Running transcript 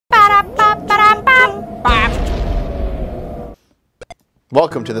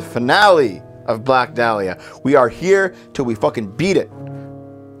Welcome to the finale of Black Dahlia. We are here till we fucking beat it.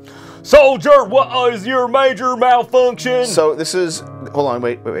 Soldier, what is your major malfunction? So this is, hold on,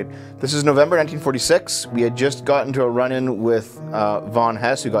 wait. This is November 1946. We had just gotten to a run-in with Von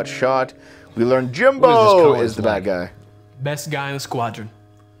Hess, who got shot. We learned Jimbo is the bad guy. Best guy in the squadron.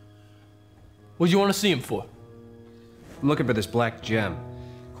 What do you want to see him for? I'm looking for this black gem.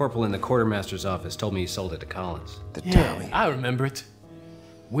 Corporal in the quartermaster's office told me he sold it to Collins. The Yeah, Dahlia. I remember it.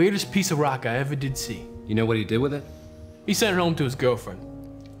 Weirdest piece of rock I ever did see. You know what he did with it? He sent it home to his girlfriend.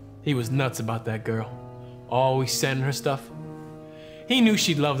 He was nuts about that girl. Always sending her stuff. He knew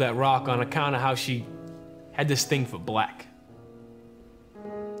she'd love that rock on account of how she had this thing for black.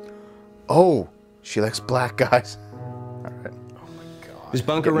 Oh, she likes black guys. All right. His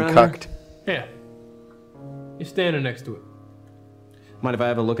bunker Getting around cucked. Yeah. You're standing next to it. there? Mind if I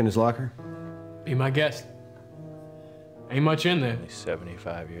have a look in his locker? Be my guest. Ain't much in there.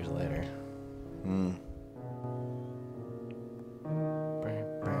 75 years later.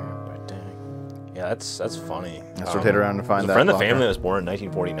 Yeah, that's funny. Let's rotate around to find a that. friend of the locker. family that was born in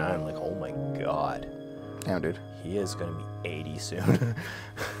 1949. Like, oh my god, Damn, dude. he is gonna be 80 soon.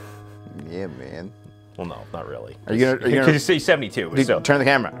 Yeah, man. Well, no, not really. Are you gonna- Because you say 72. Dude, So. turn the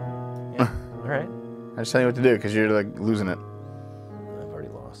camera. All right. I'm just telling you what to do because you're like losing it. I've already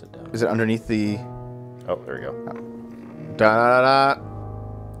lost it down. Is it underneath the? Oh, there we go. Da da da.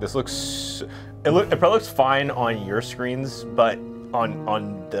 This looks. It probably looks fine on your screens, but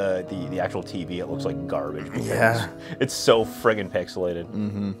on the actual TV, it looks like garbage. because Yeah. It's so friggin' pixelated.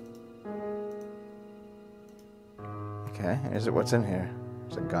 Okay. Is it what's in here?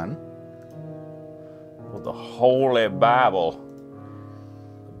 Is it a gun? Well, the Holy Bible.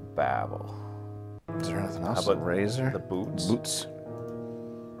 The Bible. Is there anything else? How about razor? the boots? Boots.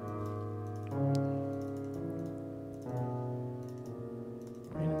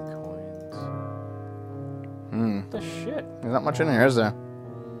 Random coins. What the shit? There's not much in here, is there?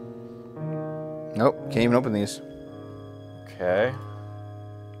 Nope. Can't even open these. Okay.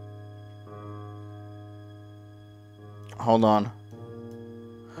 Hold on.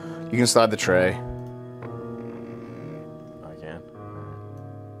 You can slide the tray. I can.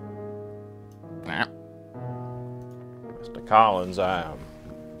 Nah. Mr. Collins, I am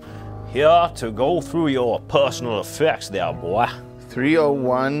here to go through your personal effects there, boy.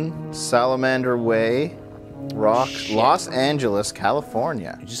 301 Salamander Way, Los Angeles,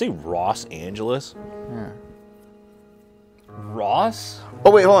 California. Did you say Los Angeles? Yeah. Ross?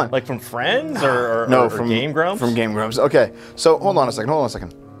 Oh wait, hold on. Like from Friends or No, or from Game Grumps? From Game Grumps. Okay, so hold on a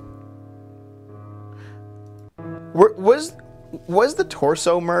second. Was the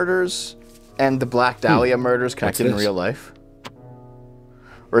Torso murders and the Black Dahlia murders connected in this? real life?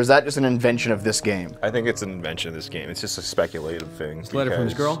 Or is that just an invention of this game? I think it's an invention of this game. It's just a speculative thing. Letter from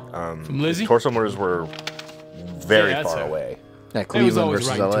his girl? From Lizzie? Torso murders were very Yeah, that's far her. away. Yeah, They was Cleveland always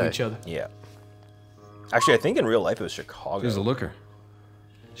versus writing LA. to each other. Yeah. Actually, I think in real life it was Chicago. She was a looker.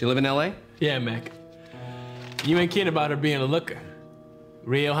 She live in L.A.? Yeah, Mac. You ain't kidding about her being a looker.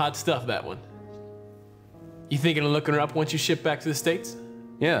 Real hot stuff, that one. You thinking of looking her up once you ship back to the States?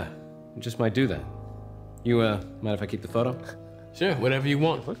 Yeah, I just might do that. You, mind if I keep the photo? Sure, whatever you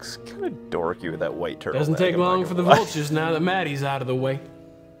want. Looks kind of dorky with that white turtle. Doesn't take long for the vultures now that Maddie's out of the way.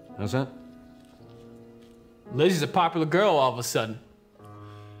 How's that? Lizzie's a popular girl all of a sudden.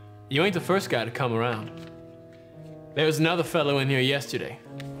 You ain't the first guy to come around. There was another fellow in here yesterday.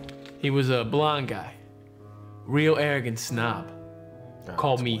 He was a blonde guy. Real arrogant snob.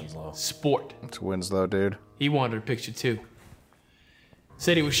 Called me Sport. It's Winslow, dude. He wanted a picture too.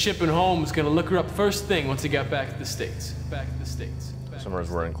 Said he was shipping home, was gonna look her up first thing once he got back to the States. Summers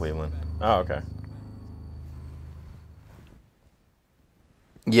were in Cleveland. Oh, okay.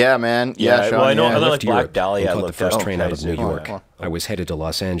 Yeah, man. Yeah, Sean, well, I know. yeah. I know left like Black Europe Dahlia. and I caught the looked first at. train out of New York. Hold on. I was headed to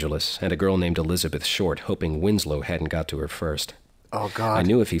Los Angeles, and a girl named Elizabeth Short, hoping Winslow hadn't got to her first. Oh, God. I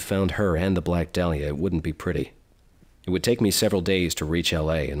knew if he found her and the Black Dahlia, it wouldn't be pretty. It would take me several days to reach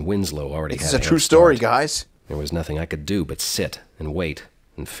L.A., and Winslow already This had is a head true story, start. guys. There was nothing I could do but sit and wait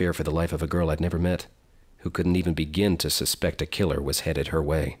and fear for the life of a girl I'd never met, who couldn't even begin to suspect a killer was headed her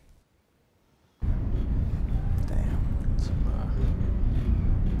way.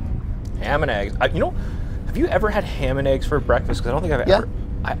 Ham and eggs. You know, have you ever had ham and eggs for breakfast? Because I don't think I've Yeah. ever.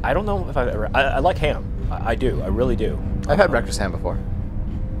 I don't know if I've ever. I like ham. I do. I really do. I've had breakfast ham before.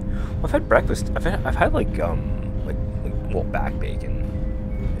 I've had breakfast. I've had like well, back bacon,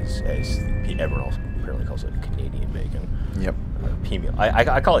 as everyone else apparently calls it, Canadian bacon. Yep. Pea meal.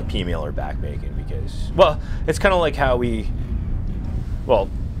 I call it pea meal or back bacon because, well, it's kind of like how we. Well,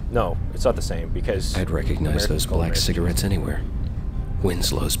 no, it's not the same because I'd recognize Americans those call black Americans cigarettes anywhere.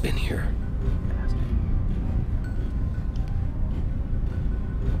 Winslow's been here.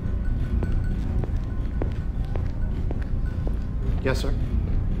 Yes, sir.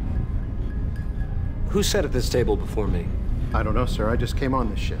 Who sat at this table before me? I don't know, sir. I just came on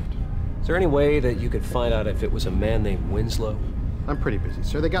this shift. Is there any way that you could find out if it was a man named Winslow? I'm pretty busy,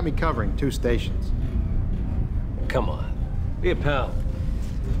 sir. They got me covering 2 stations. Come on. Be a pal.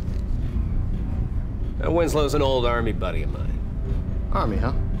 Winslow's an old army buddy of mine. Army,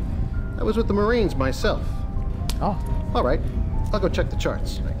 huh? I was with the Marines myself. Oh. All right. I'll go check the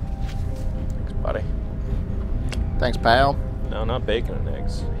charts. Thanks, buddy. Thanks, pal. No, not bacon and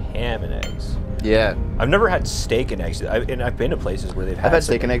eggs. Ham and eggs. Yeah. I've never had steak and eggs. And I've been to places where they've had. I've had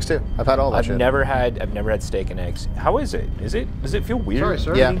steak and eggs too. I've had all that I've shit. never had steak and eggs. How is it? Does it feel weird? Sorry,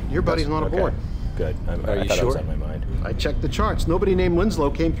 sir. Yeah. Your buddy's not Okay. aboard. Good. I you thought that was sure? on my mind. I checked the charts. Nobody named Winslow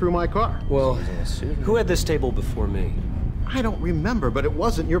came through my car. Well, He's in a suit. who had this table before me? I don't remember, but it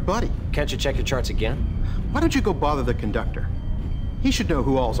wasn't your buddy. Can't you check your charts again? Why don't you go bother the conductor? He should know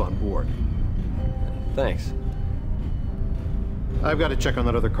who all's on board. Thanks. I've got to check on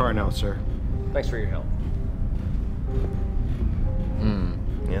that other car now, sir. Thanks for your help.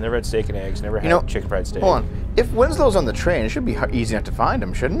 Yeah, never had steak and eggs. Never had chicken fried steak. Hold on. If Winslow's on the train, it should be easy enough to find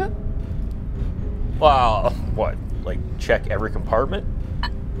him, shouldn't it? Well, what? Like check every compartment?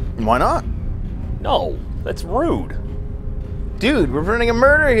 Why not? No, that's rude. Dude, we're preventing a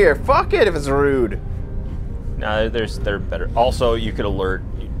murder here. Fuck it if it's rude. No, they're better. Also, you could alert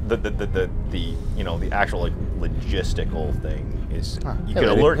the actual like logistical thing is you could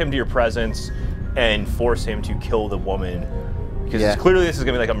alert him to your presence and force him to kill the woman because clearly this is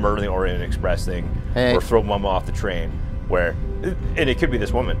gonna be like a murder in the Orient Express thing or throw mom off the train where and it could be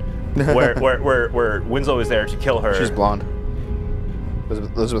this woman where Winslow is there to kill her. She's blonde.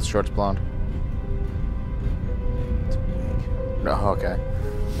 Elizabeth Short's blonde. No, okay.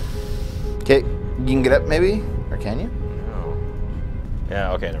 Okay, you can get up maybe? Or can you? No.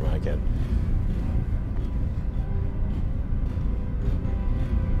 Yeah, okay, never mind, I can.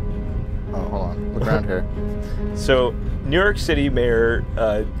 Oh, hold on. Look around here. So, New York City Mayor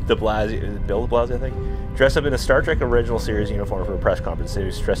de Blasio, Bill de Blasio, I think, dressed up in a Star Trek original series uniform for a press conference. He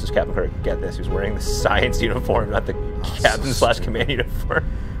was dressed as Captain Kirk. Get this, he was wearing the science uniform, not the captain/command uniform.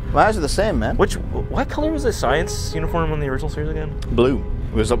 My eyes are the same, man. What color was the science uniform on the original series again? Blue.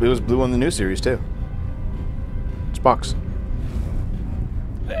 It was blue on the new series too. Spock's.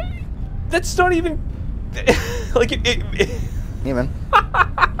 That's not even like Yeah, man.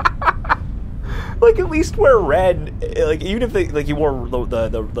 like at least wear red. Like even if you wore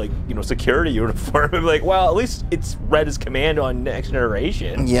the security uniform, I'm like, well, at least it's red as command on Next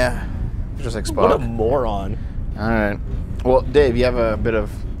Generation. Yeah. Just like Spock. What a moron. All right. Well, Dave, you have a bit of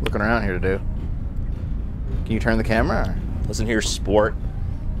looking around here to do. Can you turn the camera? Or? Listen here, sport.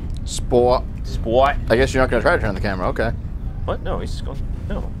 Sport. I guess you're not going to try to turn the camera. Okay. What? No, he's just going.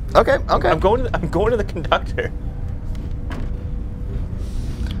 No. Okay. Okay. I'm going to the conductor.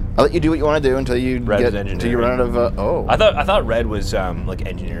 I'll let you do what you want to do until you Red is engineering. until you run out of. Oh. I thought red was like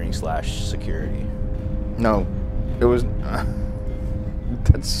engineering/security. No, it was.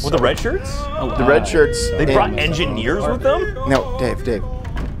 That's With the red shirts? the red shirts. They brought engineers with them? No, Dave.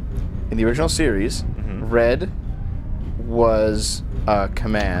 In the original series, red was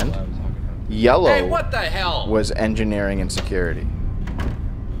command. Yellow Hey, what the hell? was engineering and security.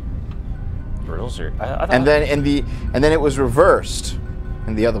 Original series. I thought, And then it was reversed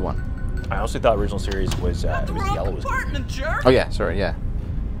in the other one. I honestly thought original series was yellow. Oh yeah, sorry, yeah.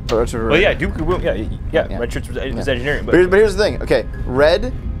 Well, yeah, Duke. Yeah. Red shirts was engineering, But here's the thing. Okay,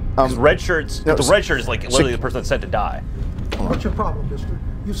 red. red shirts. No, the red shirt is like literally the person that's sent to die. What's your problem, mister?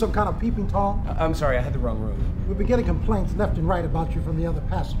 You some kind of peeping Tom? I'm sorry, I had the wrong room. We've been getting complaints left and right about you from the other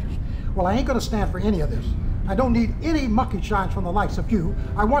passengers. Well, I ain't gonna stand for any of this. I don't need any monkey shines from the likes of you.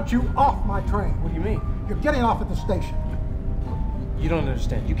 I want you off my train. What do you mean? You're getting off at the station. You don't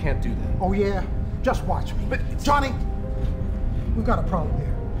understand. You can't do that. Oh yeah? Just watch me. But Johnny, we've got a problem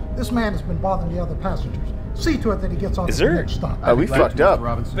here. This man has been bothering the other passengers. See to it that he gets on to the next stop. We fucked up.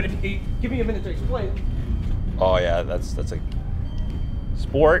 But if you give me a minute to explain. Oh yeah, that's like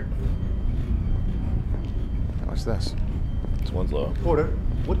sport. What's this? It's Winslow. Porter,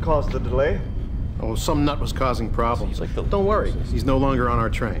 what caused the delay? Oh, some nut was causing problems. He's like Don't worry, he's no longer on our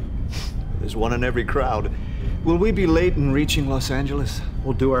train. There's one in every crowd. Will we be late in reaching Los Angeles?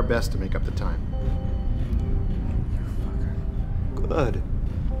 We'll do our best to make up the time. Good.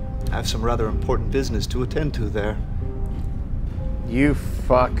 I have some rather important business to attend to there. You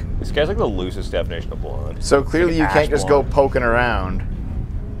fuck. This guy's like the loosest definition of blonde. So clearly you Like can't ash just go blonde. poking around.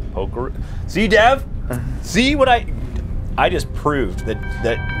 Poker. See, Dev? See what I? I just proved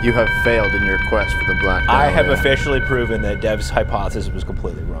that You have failed in your quest for the Black Dahlia. I have officially proven that Dev's hypothesis was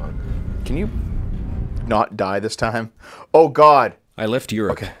completely wrong. Can you not die this time? Oh, God. I left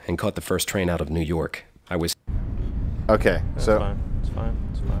Europe and caught the first train out of New York. I was... Okay, so... It's fine. It's fine.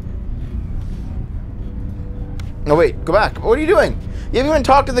 It's fine. No, wait. Go back. What are you doing? You haven't even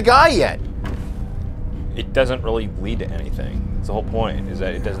talked to the guy yet. It doesn't really lead to anything. That's the whole point, is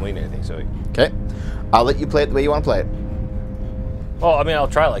that it doesn't lead to anything, so... Okay. I'll let you play it the way you want to play it. Well, I mean, I'll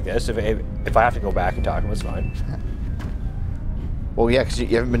try like this. If I have to go back and talk to him, it's fine. Well, yeah, because you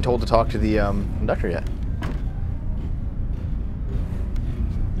haven't been told to talk to the conductor yet.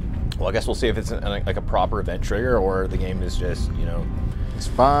 Well, I guess we'll see if it's like a proper event trigger or the game is just, you know... It's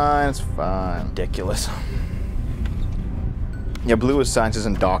fine, it's fine. Ridiculous. Yeah, blue is sciences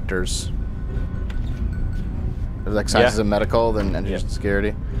and doctors. Like sciences and medical, then engineering and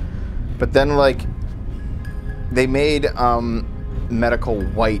security. But then, like, they made medical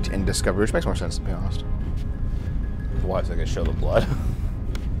white in Discovery, which makes more sense, to be honest. Why? So they can show the blood?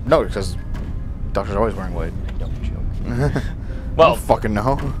 No, because doctors are always wearing white. Don't joke. Well, I don't fucking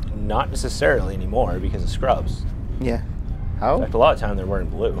know. Not necessarily anymore because of scrubs. Yeah. How? In fact, a lot of time they're wearing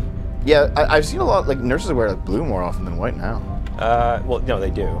blue. Yeah, I've seen a lot, like, nurses wear like blue more often than white now. Well, no,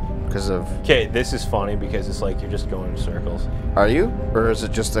 they do. Because of... Okay, this is funny because it's like you're just going in circles. Are you? Or is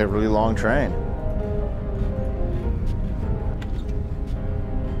it just a really long train?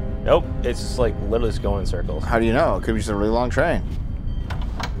 Nope, it's just like literally just going in circles. How do you know? It could be just a really long train.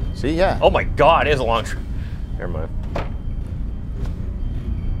 See, yeah. Oh my god, it is a long train. Never mind.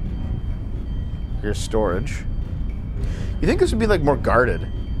 Here's storage. You think this would be, like, more guarded?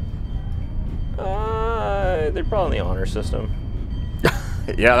 They're probably in the honor system.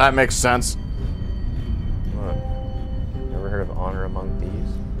 Yeah, that makes sense. What? Never heard of honor among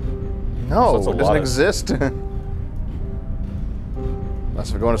thieves? No, So it doesn't exist.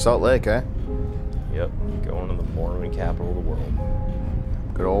 Unless we're going to Salt Lake, eh? Yep, going to the Mormon capital of the world.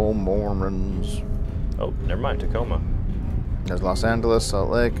 Good old Mormons. Oh, never mind, Tacoma. There's Los Angeles, Salt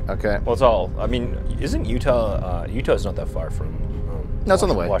Lake. Okay. Well, it's all. I mean, isn't Utah? Utah's not that far from. No, it's on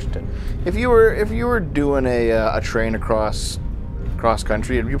the way. Washington. If you were doing a train across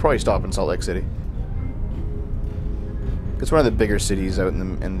country, you'd probably stop in Salt Lake City. It's one of the bigger cities out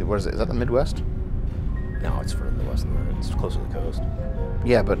in the what is it? Is that the Midwest? No, it's further west than that. It's closer to the coast.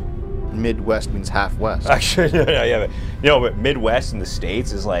 Yeah, but Midwest means half west. Actually, yeah, but but Midwest in the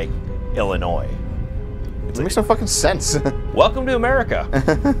States is like Illinois. It makes no fucking sense. Welcome to America.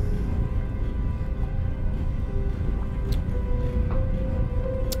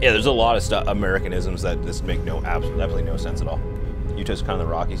 Yeah, there's a lot of stuff, Americanisms that just make absolutely no sense at all. Utah's kind of the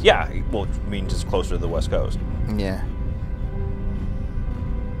Rockies. Yeah, well, I mean, just closer to the West Coast. Yeah.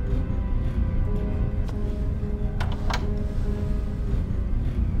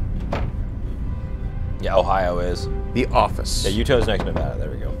 Yeah, Ohio is. The Office. Yeah, Utah's next to Nevada. There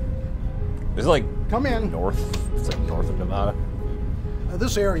we go. Is it like Come in. north? It's like north of Nevada.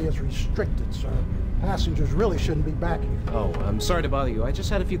 This area is restricted, sir. Passengers really shouldn't be back here. Oh, I'm sorry to bother you. I just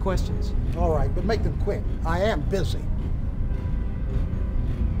had a few questions. All right, but make them quick. I am busy.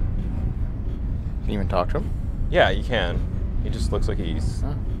 Can you even talk to him? Yeah, you can. He just looks like he's.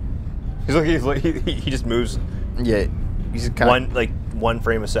 Huh. He's like he just moves. Yeah. He's kind of... one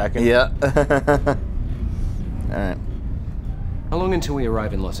frame a second. Yeah. All right. How long until we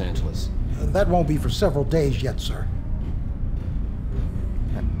arrive in Los Angeles? That won't be for several days yet, sir.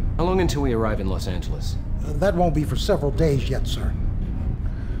 How long until we arrive in Los Angeles? That won't be for several days yet, sir.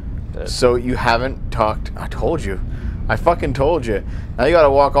 So you haven't talked... I told you. I fucking told you. Now you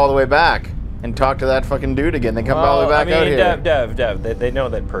gotta walk all the way back and talk to that fucking dude again. Then come all the way back out here. Dev, they know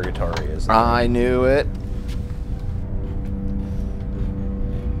that purgatory is... I knew it.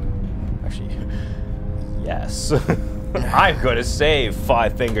 Actually, yes. I'm gonna save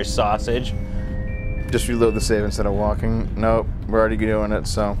Five Finger Sausage. Just reload the save instead of walking. Nope, we're already doing it,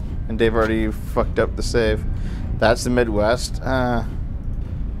 so... And Dave already fucked up the save. That's the Midwest. That's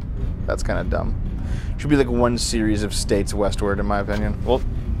kind of dumb. Should be like one series of states westward, in my opinion. Well,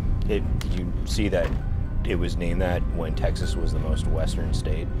 did you see that it was named that when Texas was the most western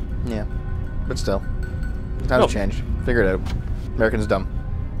state? Yeah, but still. Times change. Figure it out. Americans dumb.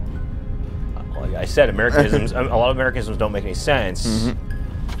 Like I said, Americanisms, a lot of Americanisms don't make any sense. Mm-hmm.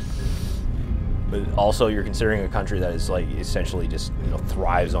 But also, you're considering a country that is like essentially just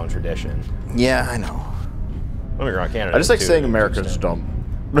thrives on tradition. Yeah, I know. Don't get me wrong, Canada. I just like too, saying America's dumb.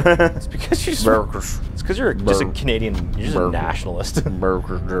 It's because you're just, America's. it's because you're just a Canadian. You're just a nationalist.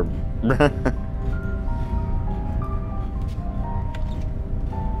 America's dumb.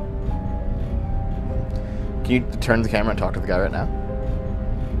 Can Can you turn the camera and talk to the guy right now?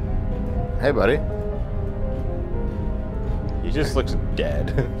 Hey, buddy. He just looks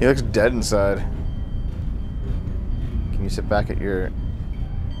dead. He looks dead inside. Can you sit back at your...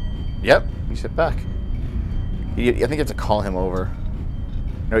 Yep, you sit back. I think you have to call him over.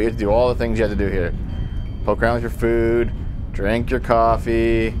 No, you have to do all the things you have to do here. Poke around with your food, drink your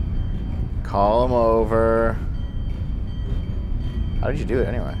coffee, call him over. How did you do it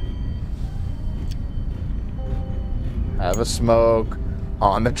anyway? Have a smoke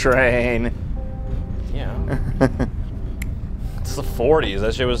on the train. Yeah. It's the 40s.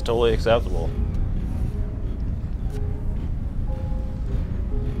 That shit was totally acceptable.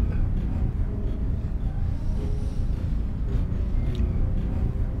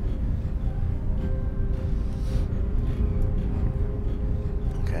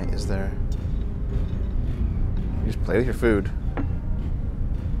 Okay, is there... You just play with your food.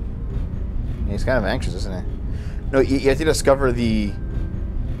 Yeah, he's kind of anxious, isn't he? No, you have to discover the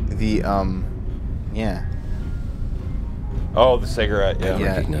yeah. Oh, the cigarette, yeah. I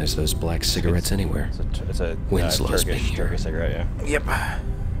recognize those black cigarettes anywhere. It's a Winslow's been here. Turkish cigarette, yeah. Yep.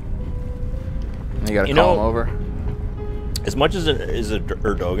 You gotta call him over. As much as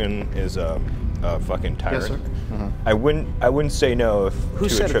Erdogan is a fucking tyrant, Yes, sir. I wouldn't say no if Who to a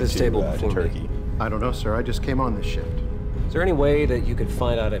sat at trip this table to before me? Turkey. I don't know, sir. I just came on this shift. Is there any way that you could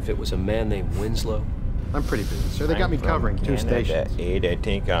find out if it was a man named Winslow? I'm pretty busy, sir. They got me covering 2 stations. I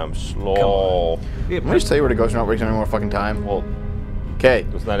think I'm slow. Let me just tell you where to go so you're not wasting any more fucking time. Well, Okay.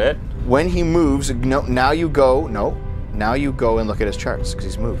 wasn't that it? When he moves, no, now you go, no. Now you go and look at his charts, because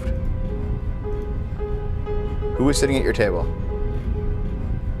he's moved. Who is sitting at your table?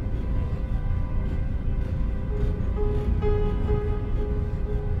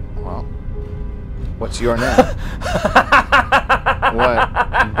 Well, what's your name? What?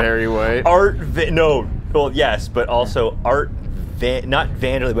 Barry White? No. Well, yes, but also not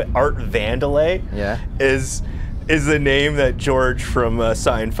Vandalay, but Art Vandalay. Yeah. Is the name that George from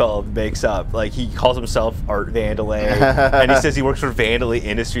Seinfeld makes up. Like, he calls himself Art Vandalay, and he says he works for Vandalay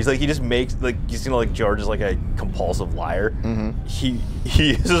Industries. Like, he just makes, like, you see, like, George is like a compulsive liar. Mm-hmm. He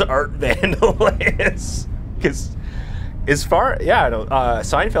is Art Vandalay. Because as far, yeah, no,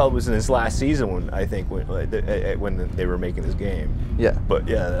 Seinfeld was in his last season when they were making this game. Yeah. But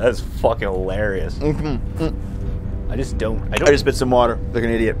yeah, that's fucking hilarious. I just don't. I just spit some water. Like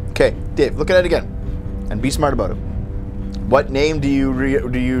an idiot. Okay, Dave, look at it again, and be smart about it. What name do you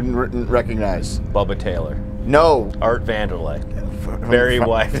recognize? Bubba Taylor. No. Art Vanderlei. Barry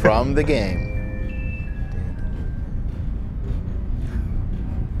White. From the game.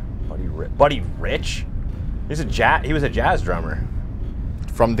 Buddy Rich? He was a jazz drummer.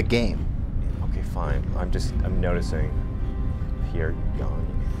 From the game. Okay, fine. I'm noticing. Pierre Gagne.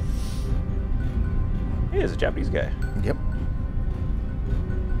 He is a Japanese guy. Yep.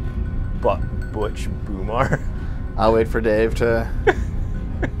 But Butch Boomar. I'll wait for Dave to...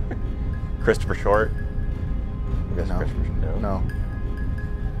 Christopher Short. No. No.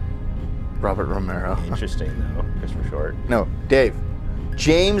 Robert Romero. Interesting, though. Christopher Short. No, Dave.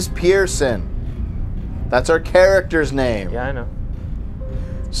 James Pearson. That's our character's name. Yeah, I know.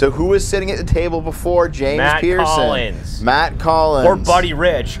 So who was sitting at the table before James Matt Pearson? Collins. Matt Collins. Or Buddy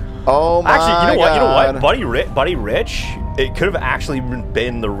Rich. Oh my Actually, you know God. what? Buddy Rich. It could have actually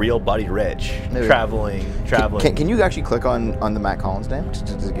been the real Buddy Rich. Maybe. Traveling. Can you actually click on the Matt Collins name?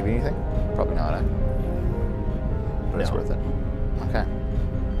 Does it give you anything? Probably not. But it's No. worth it. Okay.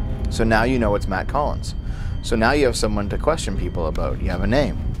 So now you know it's Matt Collins. So now you have someone to question people about. You have a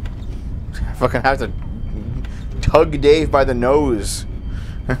name. I fucking have to tug Dave by the nose.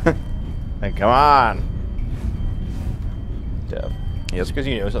 Like, come on. Dev. Just because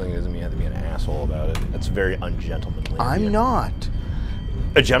you know something doesn't mean you have to be an asshole about it. That's very ungentlemanly. I'm not.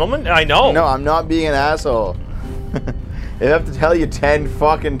 A gentleman? I know. No, I'm not being an asshole. I have to tell you 10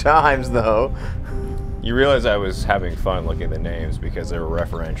 fucking times, though. You realize I was having fun looking at the names because they were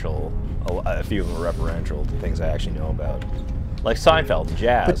referential. A few of them were referential to things I actually know about. Like Seinfeld and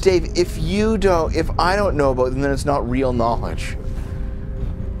jazz. But Dave, if I don't know about them, then it's not real knowledge.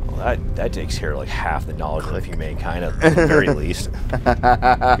 Well, that takes care of like half the knowledge of humankind at the very least.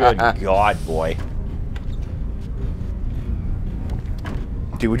 Good God, boy.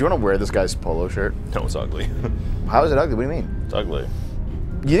 Dude, would you want to wear this guy's polo shirt? No, it's ugly. How is it ugly? What do you mean? It's ugly.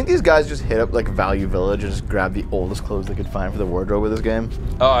 You think these guys just hit up like Value Village and just grab the oldest clothes they could find for the wardrobe with this game?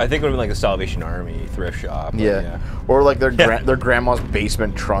 Oh, I think it would have been like the Salvation Army thrift shop. Yeah. Or like their grandma's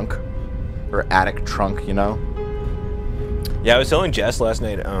basement trunk or attic trunk, you know? Yeah, I was telling Jess last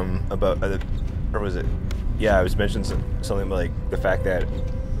night about, or was it? Yeah, I was mentioning something like the fact that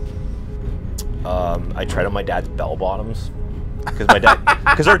I tried on my dad's bell bottoms.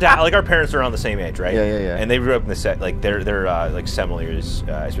 Because our parents are around the same age, right? Yeah. And they grew up in the they're like similar years,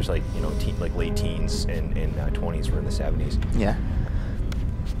 especially like, you know, like late teens and 20s were in the 70s. Yeah.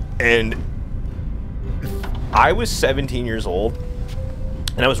 And I was 17 years old,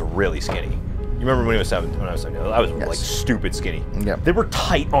 and I was really skinny. You remember when I was 17? I was like stupid skinny. Yeah. They were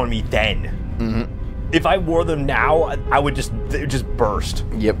tight on me then. Mm-hmm. If I wore them now, they would just burst.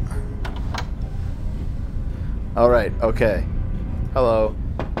 Yep. All right. Okay. Hello.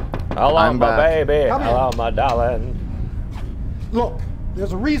 Hello, I'm my back. baby. Come in. Hello, my darling. Look,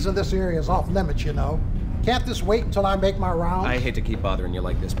 there's a reason this area is off limits, you know. Can't this wait until I make my rounds? I hate to keep bothering you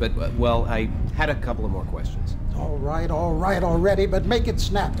like this, but, well, I had a couple of more questions. All right already, but make it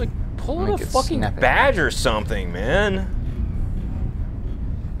snappy. Like, pull out Make a it fucking snappy. badge or something, man.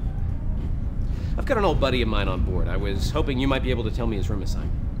 I've got an old buddy of mine on board. I was hoping you might be able to tell me his room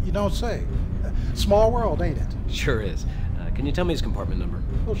assignment. You don't say. Small world, ain't it? Sure is. Can you tell me his compartment number?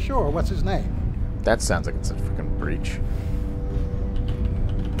 Well, sure. What's his name? That sounds like it's a freaking breach.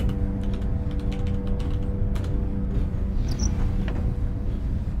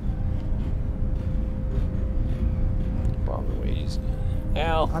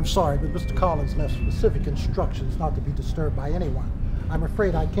 Al. I'm sorry, but Mr. Collins left specific instructions not to be disturbed by anyone. I'm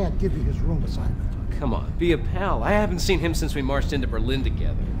afraid I can't give you his room assignment. Come on, be a pal. I haven't seen him since we marched into Berlin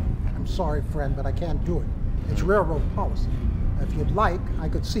together. I'm sorry, friend, but I can't do it. It's railroad policy. If you'd like, I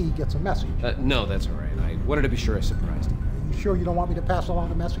could see he gets a message. No, that's all right. I wanted to be sure I surprised him. Are you sure you don't want me to pass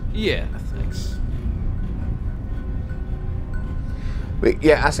along a message? Yeah, thanks. Wait,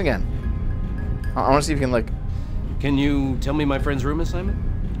 yeah, ask again. I want to see if you can, like... Can you tell me my friend's room assignment?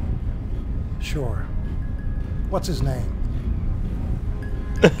 Sure. What's his name?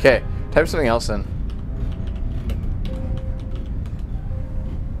 Okay, type something else in.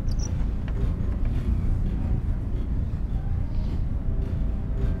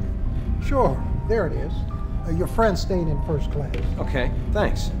 Sure, there it is. Your friend's staying in first class. Okay,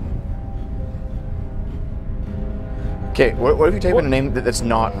 thanks. Okay, what if you type in a name that's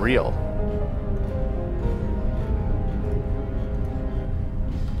not real?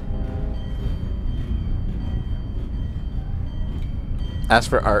 Ask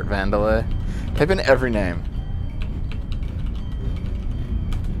for Art Vandalay. Type in every name.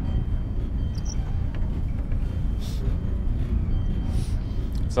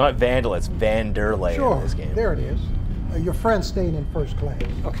 It's not Vandal, it's Vanderlei Sure, in this game. there it is. Your friend's staying in first class.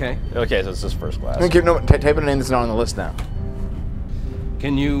 Okay. Okay, so it's just first class. Okay, no, type in a name that's not on the list now.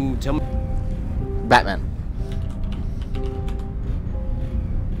 Can you tell me... Batman.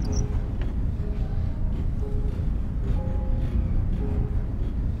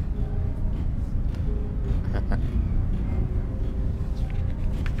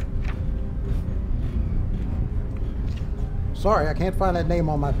 Sorry, I can't find that name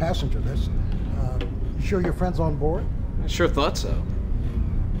on my passenger list. You sure your friend's on board? I sure thought so.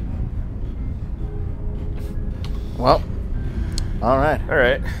 Well, all right. All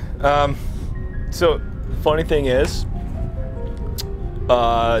right. So, funny thing is,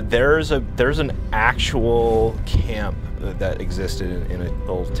 there's an actual camp that existed in a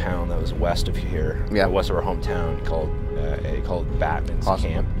little town that was west of here, west of our hometown, called Batman's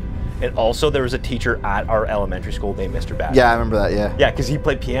Camp. And also, there was a teacher at our elementary school named Mr. Batman. Yeah, I remember that. Yeah. Yeah, because he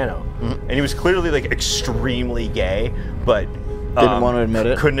played piano, and he was clearly like extremely gay, but didn't want to admit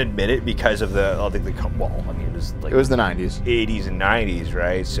it. Couldn't admit it because of the well, I mean, it was like it was the 90s, 80s and 90s,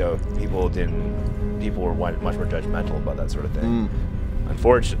 right? So people were much more judgmental about that sort of thing.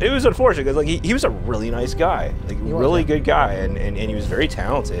 Unfortunately, it was unfortunate because like he was a really nice guy, like really good guy, and he was very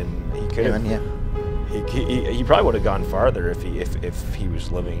talented. And he could have, he probably would have gone farther if he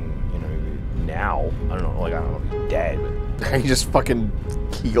was living, you know, now. I don't know if he's dead. He just fucking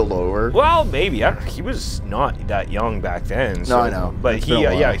keeled over. Well, maybe. He was not that young back then. So, no, I know. But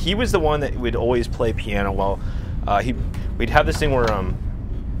he was the one that would always play piano while we'd have this thing where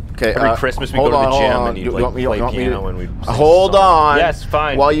every Christmas we'd go to the gym and he'd play piano and we'd hold on. Yes,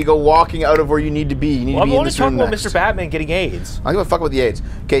 fine. While you go walking out of where you need to be, you need to be in this room. I want to talk about Mr. Batman getting AIDS. I'm gonna fuck about the AIDS.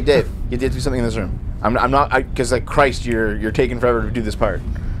 Okay, Dave, you did do something in this room. I'm not because like Christ, you're taking forever to do this part.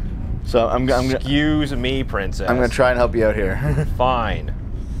 So I'm excuse me, princess. I'm gonna try and help you out here. Fine.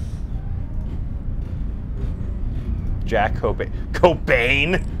 Jack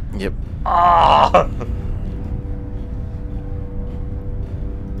Cobain. Yep. Ah.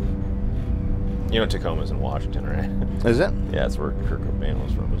 You know Tacoma's in Washington, right? Is it? Yeah, that's where Kurt Cobain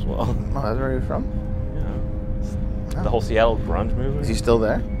was from as well. Oh, that's where he was from? Yeah. The whole Seattle grunge movement. Is he still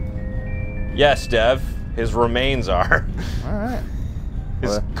there? Yes, Dev. His remains are. All right.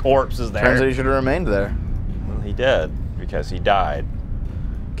 His corpse is there. Turns out he should have remained there. Well, he did, because he died.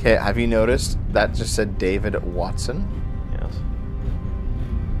 Okay, have you noticed that just said David Watson? Yes.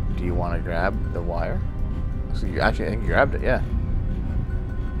 Do you want to grab the wire? So you actually, I think you grabbed it, yeah.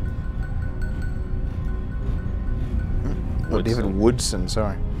 Oh, David Woodson,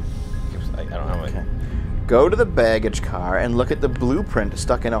 sorry. I don't know. Okay. Go to the baggage car and look at the blueprint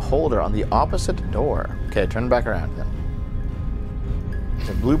stuck in a holder on the opposite door. Okay, turn back around then. Is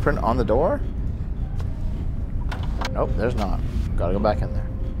a blueprint on the door? Nope, there's not. Gotta go back in there.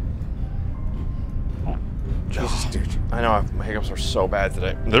 Jesus, dude. I know, my hiccups were so bad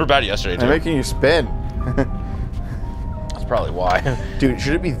today. They were bad yesterday, too. They're making you spin. That's probably why. Dude,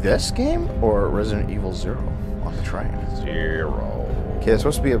 should it be this game or Resident Evil 0 on the train? 0. Okay, there's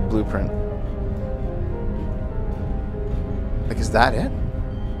supposed to be a blueprint. Like, is that it?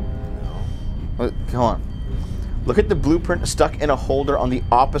 No. Wait, hold on. Look at the blueprint stuck in a holder on the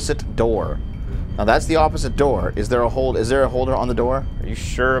opposite door. Now that's the opposite door. Is there a holder on the door? Are you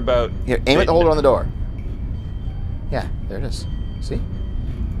sure about... Here, aim at the holder on the door. Yeah, there it is. See?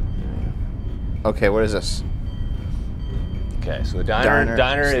 Okay, what is this? Okay, so the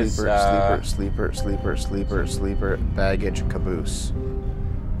diner is... Sleeper, baggage, caboose.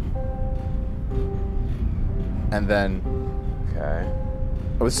 And then... Okay.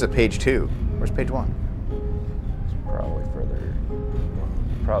 Oh, this is a page 2. Where's page 1? It's probably further...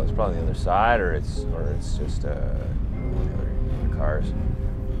 It's probably the other side, or it's just one of the other cars.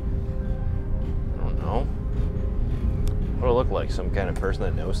 I don't know. What do I look like? Some kind of person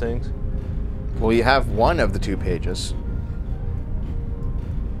that knows things? Well, you have one of the 2 pages.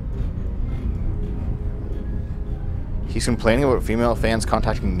 He's complaining about female fans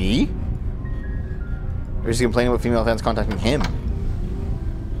contacting me? Or is he complaining about female fans contacting him?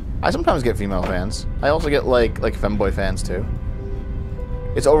 I sometimes get female fans. I also get like femboy fans too.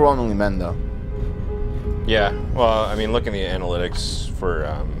 It's overwhelmingly men though. Yeah. Well, I mean, look at the analytics for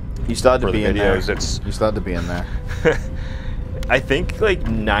you still had to be in videos. there. You still had to be in there. I think like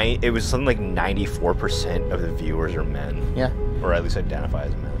it was something like 94% of the viewers are men. Yeah. Or at least identify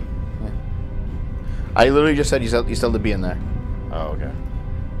as men. Yeah. I literally just said you still had to be in there. Oh, okay.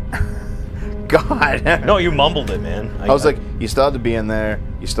 God. No, you mumbled it, man. I was like, you still had to be in there.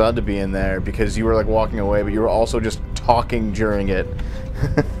 You still had to be in there because you were like walking away, but you were also just talking during it.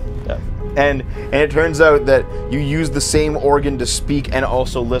 Yeah. And it turns out that you use the same organ to speak and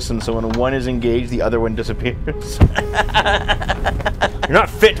also listen. So when one is engaged, the other one disappears. You're not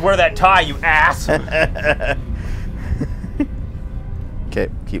fit to wear that tie, you ass. Okay,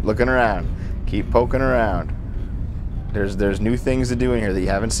 keep looking around. Keep poking around. There's new things to do in here that you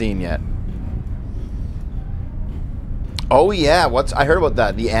haven't seen yet. Oh yeah, I heard about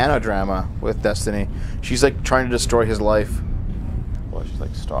that. The Anna drama with Destiny. She's like trying to destroy his life. Well, she's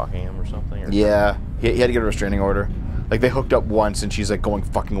like stalking him or something? Or yeah, he had to get a restraining order. Like they hooked up once and she's like going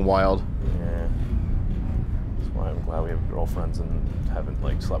fucking wild. Yeah. That's why I'm glad we have girlfriends and haven't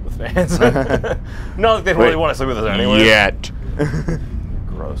like slept with fans. Not that they really want to sleep with us anyway. Yet.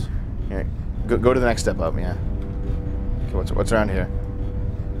 Gross. Here, go to the next step up, yeah. Okay, what's around here?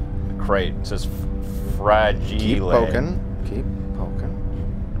 Crate. It says fragile. Keep poking. Keep poking.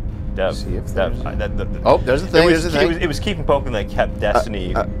 Dev. See if oh, there's the thing. It was keeping poking that kept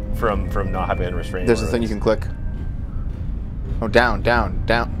Destiny from not having restraining There's the thing you can click. Oh, down.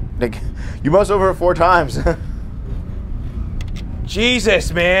 Like, you mouse over it 4 times.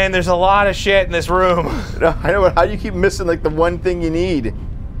 Jesus, man, there's a lot of shit in this room. No, I know, but how do you keep missing like the one thing you need?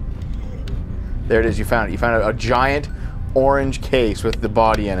 There it is. You found it. You found a giant orange case with the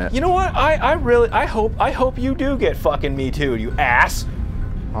body in it. You know what? I hope you do get fucking Me Too, you ass.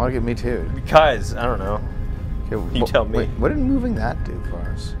 I want to get Me Too. Because I don't know. Okay, you tell me. Wait, what did moving that do for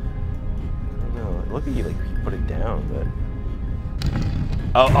us? I don't know. Look at you, like you put it down, but.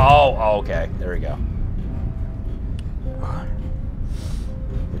 Oh, okay. There we go.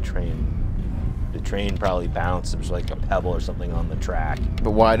 The train probably bounced. There was like a pebble or something on the track.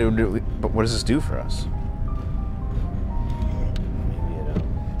 But but what does this do for us? Maybe it.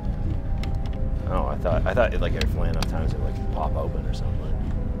 Oh, I thought it like if it went enough times it would like pop open or something.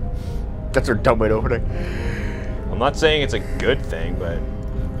 That's our dumb way to open it. I'm not saying it's a good thing, but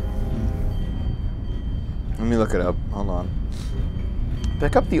let me look it up. Hold on.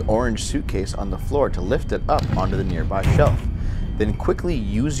 Pick up the orange suitcase on the floor to lift it up onto the nearby shelf. Then quickly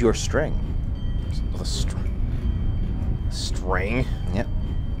use your string. The string? Yep.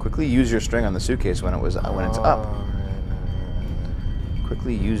 Quickly use your string on the suitcase when it's up.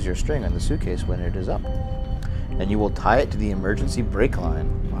 Quickly use your string on the suitcase when it is up. And you will tie it to the emergency brake line.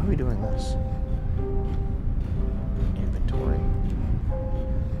 Why are we doing this? Inventory.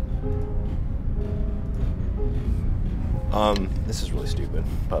 This is really stupid,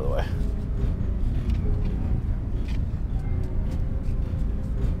 by the way.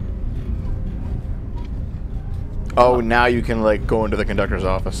 Oh, now you can like go into the conductor's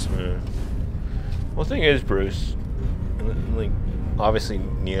office. Yeah. Well, the thing is, Bruce, like, obviously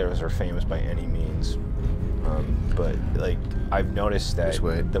neither of us are famous by any means, but like I've noticed that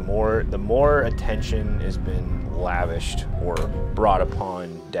the more attention has been lavished or brought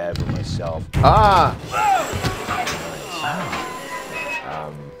upon Dev or myself.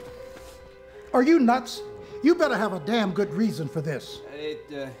 Are you nuts? You better have a damn good reason for this.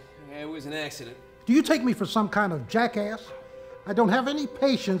 It was an accident. Do you take me for some kind of jackass? I don't have any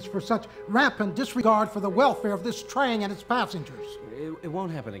patience for such rampant disregard for the welfare of this train and its passengers. It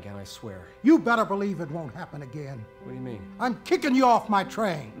won't happen again, I swear. You better believe it won't happen again. What do you mean? I'm kicking you off my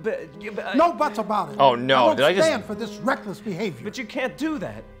train. No buts about it. Oh no! I won't stand for this reckless behavior. But you can't do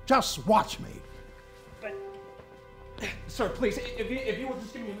that. Just watch me. Sir, please, if you will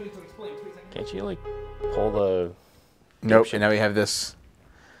just give me a minute to explain, please. Can't you like pull the? Nope. And now we have this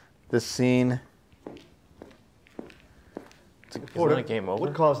scene. Isn't it game over?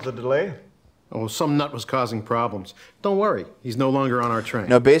 What caused the delay? Oh, some nut was causing problems. Don't worry, he's no longer on our train.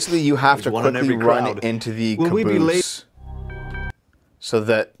 No, basically you have to one in quickly every run crowd. into the Will we be late? caboose so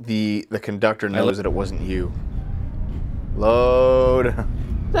that the conductor knows that it wasn't you. Load. What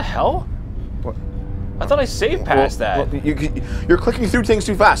the hell? What? I thought I saved past that. Well, you're clicking through things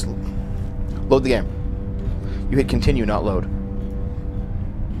too fast. Load the game. You hit continue, not load.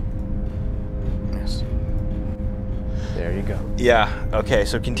 Yes. There you go. Yeah. Okay.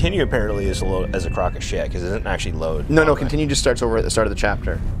 So continue apparently is as a crock of shit because it doesn't actually load. No. Continue just starts over at the start of the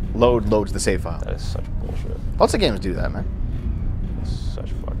chapter. Load loads the save file. That is such bullshit. Lots of games do that, man. That's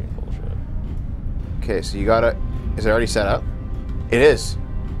such fucking bullshit. Okay, so you gotta. Is it already set up? It is.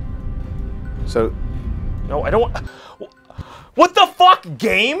 So. No, I don't. What the fuck,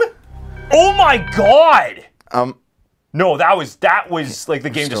 game? Oh my god! No, that was like the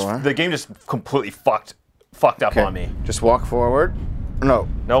game just completely fucked up on me. Just walk forward. No.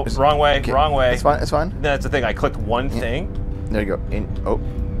 Nope, wrong way, okay. wrong way. It's fine. It's fine. That's the thing. I clicked one thing. There you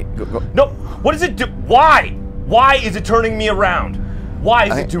go. Go. No, what does it do? Why? Why is it turning me around? Why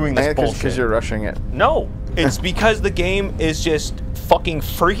is it doing this bullshit? Because you're rushing it. No, it's because the game is just fucking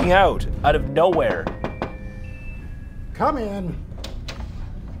freaking out of nowhere. Come in.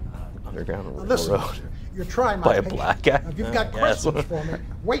 Underground Listen, road. you're trying my By a patience. black guy? Now, if you've got questions for me,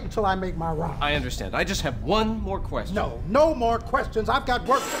 wait until I make my round. I understand. I just have one more question. No more questions. I've got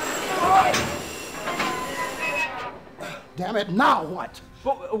work. Damn it, now what?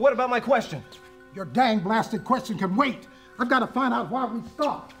 But what about my question? Your dang blasted question can wait. I've got to find out why we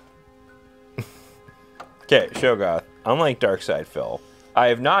stopped. Okay, Shogoth. Unlike Darkside Phil, I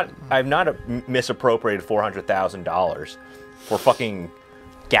have not misappropriated $400,000 for fucking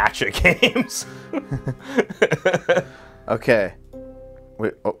gacha games. Okay.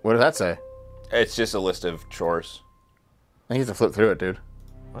 Wait, what does that say? It's just a list of chores. I think you have to flip through it, dude.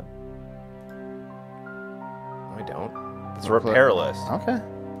 What? No, I don't. It's a repair list. Okay.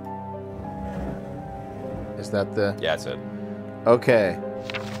 Is that the... Yeah, that's it. Okay.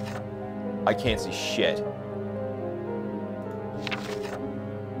 I can't see shit.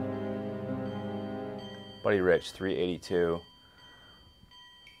 Buddy Rich, 382.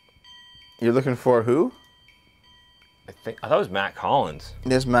 You're looking for who? I thought it was Matt Collins.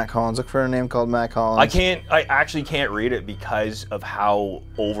 There's Matt Collins. Look for a name called Matt Collins. I actually can't read it because of how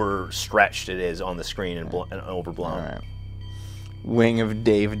overstretched it is on the screen and overblown. All right. Wing of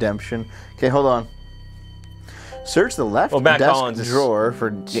Dave Demption. Okay, hold on. Search the left Matt desk Collins drawer for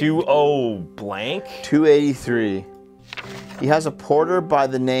 20 blank. 283. He has a porter by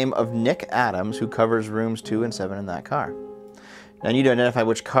the name of Nick Adams who covers rooms 2 and 7 in that car. Now I need to identify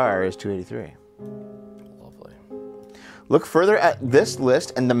which car is 283. Lovely. Look further at this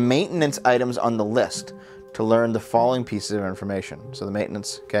list and the maintenance items on the list to learn the following pieces of information. So the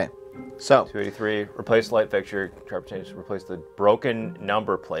maintenance, okay. So 283, replace light fixture, replace the broken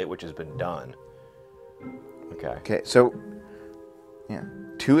number plate, which has been done. Okay. Okay, so yeah,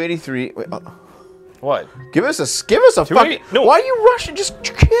 283. Wait, what? Give us a fucking. No. Why are you rushing? Just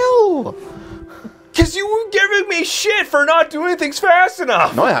kill. Because you were giving me shit for not doing things fast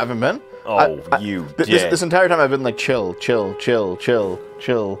enough. No, I haven't been. Oh, you did. This entire time I've been like chill.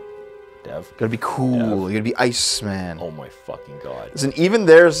 Dev. Gotta be cool. Dev. You gotta be Iceman. Oh my fucking god. Listen, even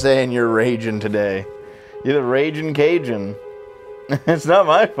they're saying you're raging today. You're the raging Cajun. It's not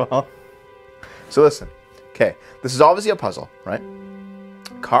my fault. So listen. Okay, this is obviously a puzzle, right?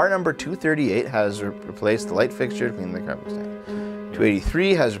 Car number 238 has replaced the light fixture, cleaned the carpet stand.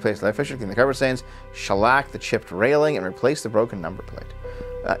 283 has replaced the light fixture, clean the carpet stains, shellac the chipped railing, and replace the broken number plate.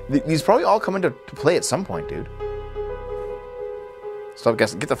 These probably all come into play at some point, dude. Stop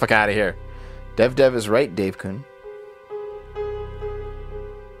guessing. Get the fuck out of here. Dev is right, Dave Kuhn.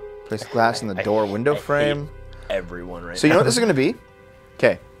 Place the glass in the door window frame. Everyone right So you now. know what this is going to be?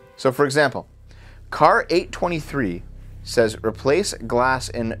 Okay. So for example, car 823 says replace glass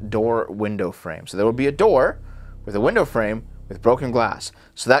in door window frame. So there will be a door with a window frame with broken glass.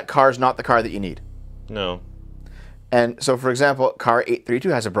 So that car is not the car that you need. No. And so for example, car 832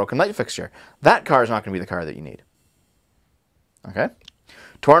 has a broken light fixture. That car is not going to be the car that you need. Okay?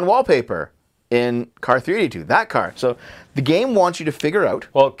 Torn wallpaper in car 382. That car. So the game wants you to figure out.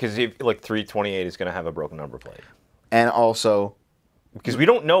 Well, because like 328 is going to have a broken number plate. And also, because we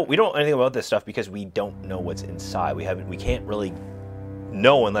don't know anything about this stuff because we don't know what's inside. We can't really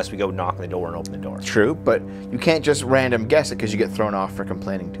know unless we go knock on the door and open the door. True, but you can't just random guess it because you get thrown off for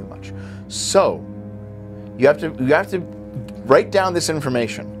complaining too much. So you have to write down this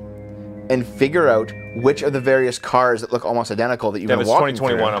information and figure out which of the various cars that look almost identical that you've been walking It's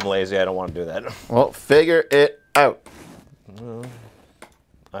 2021. through. I'm lazy. I don't want to do that. Well, figure it out.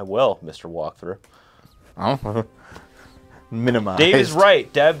 I will, Mr. Walkthrough. Oh. Minimize. Dave is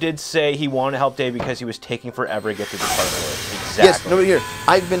right. Dev did say he wanted to help Dave because he was taking forever to get to the part of the list. Exactly. Yes, no, here.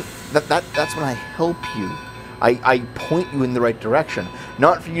 I've been that's when I help you. I point you in the right direction.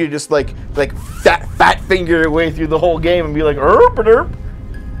 Not for you to just like fat finger your way through the whole game and be like erp.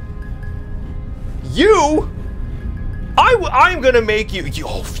 I'm gonna make you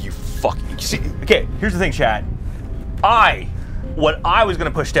fucking see. Okay, here's the thing, chat. What I was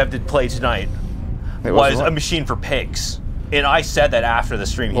gonna push Dev to play tonight was a machine for pigs. And I said that after the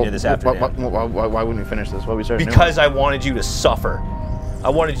stream he did this afternoon. Why wouldn't we finish this? Why we started? Because I wanted you to suffer. I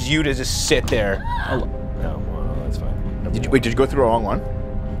wanted you to just sit there. No, well, that's fine. Did you go through a wrong one?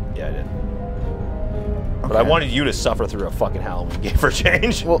 Yeah, I did. Okay. But I wanted you to suffer through a fucking Halloween game for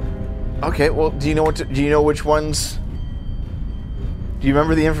change. Well, okay. Well, do you know which ones? Do you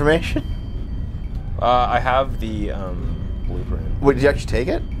remember the information? I have the blueprint. Wait, did you actually take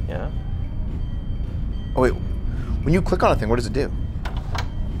it? Yeah. Oh wait, when you click on a thing, what does it do?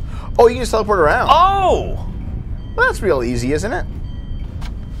 Oh, you can just teleport around. Oh! Well, that's real easy, isn't it?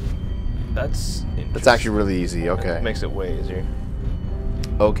 That's actually really easy. Okay. That makes it way easier.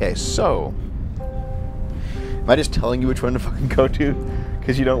 Okay, so am I just telling you which one to fucking go to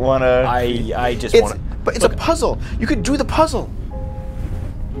because you don't want to? I just want to. But it's a puzzle. You could do the puzzle.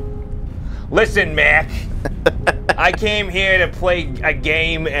 Listen, Mac. I came here to play a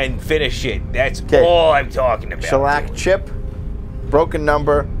game and finish it. That's all I'm talking about. Shellac chip, broken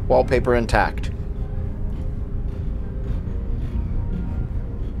number, wallpaper intact.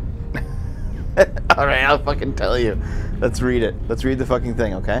 All right, I'll fucking tell you. Let's read it. Let's read the fucking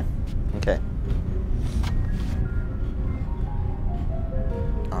thing, okay? Okay.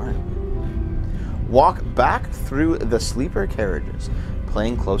 All right. Walk back through the sleeper carriages,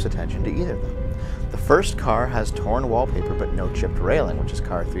 paying close attention to either of them. The first car has torn wallpaper but no chipped railing, which is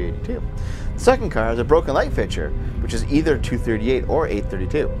car 382. The second car has a broken light fixture, which is either 238 or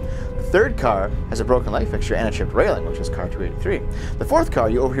 832. The third car has a broken light fixture and a chipped railing, which is car 283. The fourth car,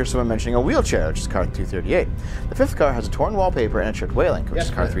 you overhear someone mentioning a wheelchair, which is car 238. The fifth car has a torn wallpaper and a chipped railing, which is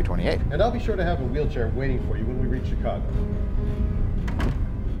car 328. And I'll be sure to have a wheelchair waiting for you when we reach Chicago.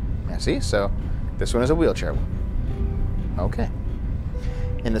 Yeah, see? So this one is a wheelchair one. Okay.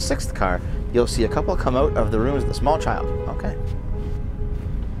 In the sixth car, you'll see a couple come out of the rooms with a small child. Okay.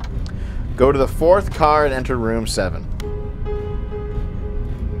 Go to the fourth car and enter room 7.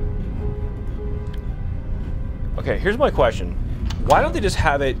 Okay, here's my question. Why don't they just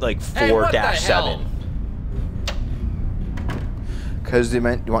have it like 4-7? Because they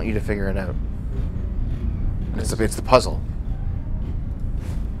want you to figure it out. It's the puzzle.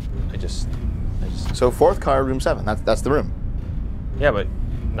 I just. So fourth car, room 7. That's the room. Yeah, but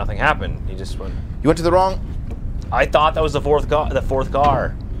nothing happened. He just went. You went to the wrong. I thought that was the fourth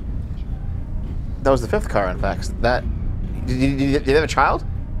car. That was the fifth car, in fact. Did you have a child?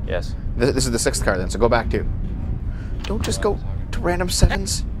 Yes. This is the sixth car then. So go back too. Don't just go to random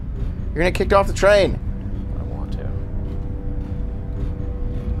 7s. You're gonna get kicked off the train. I want to.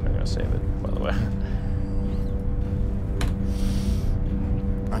 I'm gonna save it, by the way.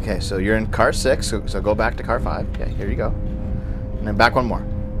 Okay, so you're in car 6, so go back to car 5. Okay, here you go. And then back one more.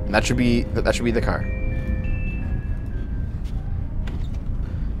 And that should be the car.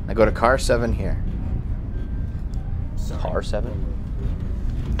 Now go to car 7 here. Car 7?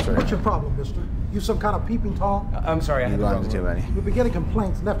 Sorry. What's your problem, mister? You some kind of peeping Tom? I'm sorry, I had You to wanted too many. You've been getting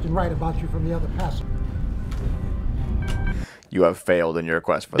complaints left and right about you from the other passengers. You have failed in your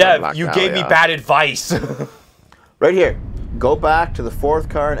quest for the Black Dev, you Dahlia. gave me bad advice. Right here. Go back to the 4th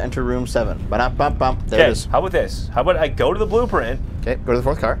car and enter room 7. Ba-dum-bum-bum. There it is. How about this? How about I go to the blueprint? Okay, go to the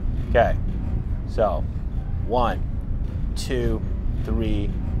 4th car. Okay. So, 1, 2, 3,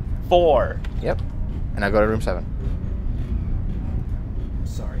 4. Yep. And now go to room 7.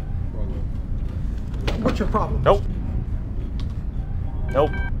 Sorry, wrong room. What's your problem? Nope.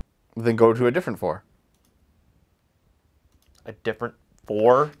 Nope. Then go to a different 4. A different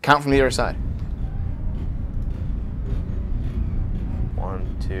 4? Count from the other side.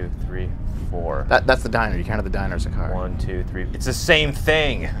 1, 2, 3, 4. That's the diner. You counted the diner as a car. 1, 2, 3. It's the same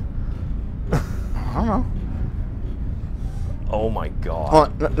thing. I don't know. Oh my god.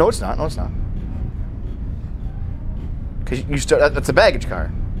 Hold on. No, it's not. No, it's not. Because you start. That's a baggage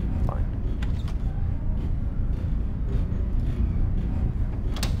car. Fine.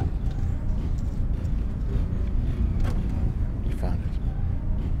 You found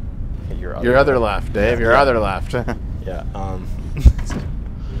it. Okay, your Other left, Dave. Your other left. Yeah.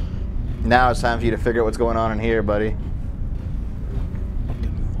 Now it's time for you to figure out what's going on in here, buddy.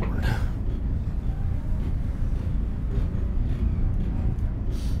 Good lord.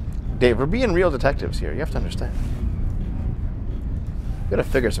 Dave, we're being real detectives here. You have to understand. You gotta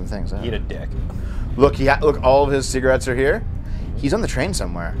figure some things out. Eat a dick. Look, look, all of his cigarettes are here. He's on the train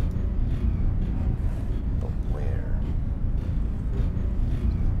somewhere. But where?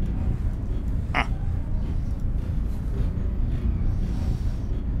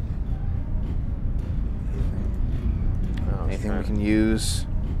 Anything we can use?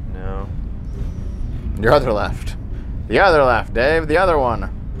 No. Your other left. The other left, Dave. The other one.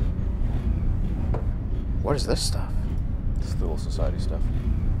 What is this stuff? It's little society stuff.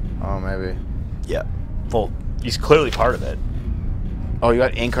 Oh, maybe. Yeah. Well, he's clearly part of it. Oh, you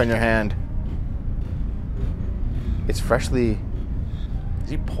got ink on your hand. It's freshly... Is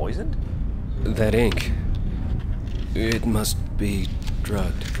he poisoned? That ink. It must be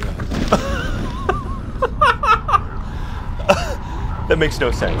drugged. That makes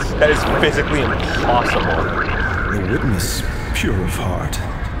no sense. That is physically impossible. The witness, pure of heart,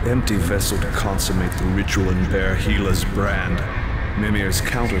 empty vessel to consummate the ritual and bear Gila's brand. Mimir's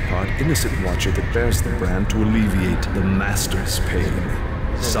counterpart, innocent watcher that bears the brand to alleviate the master's pain.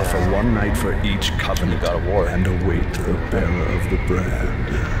 Suffer one night for each covenant and await the bearer of the brand.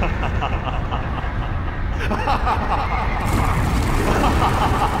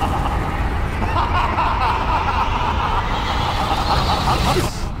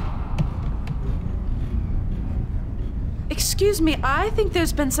 Excuse me, I think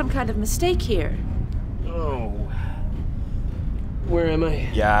there's been some kind of mistake here. Oh. Where am I?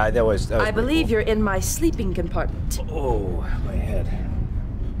 Yeah, that was I believe you're in my sleeping compartment. Oh, my head.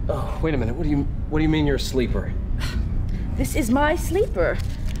 Oh, wait a minute. What do you mean you're a sleeper? This is my sleeper.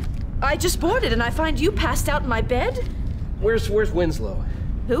 I just boarded and I find you passed out in my bed? Where's Winslow?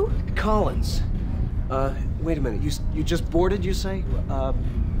 Who? Collins. Wait a minute. You just boarded, you say?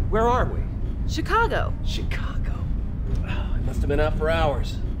 Where are we? Chicago. Chicago. Oh, I must have been out for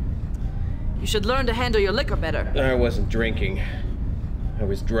hours. You should learn to handle your liquor better. I wasn't drinking. I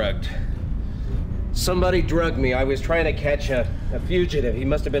was drugged. Somebody drugged me. I was trying to catch a fugitive. He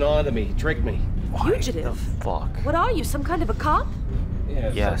must have been onto me. He tricked me. Fugitive? Fuck. What are you, some kind of a cop?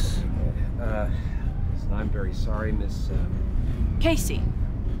 Yeah, Yes. Listen, I'm very sorry, Miss... Casey.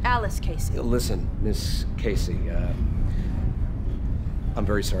 Alice Casey. Listen, Miss Casey, I'm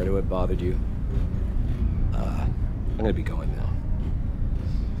very sorry to have bothered you. I'm gonna be going now.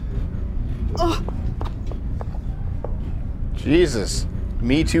 Oh, Jesus.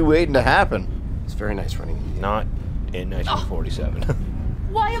 Me Too waiting to happen. It's very nice running into you. Not in 1947.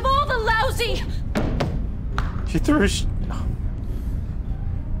 why of all the lousy... She threw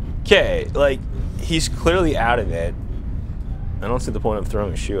Okay, like, he's clearly out of it. I don't see the point of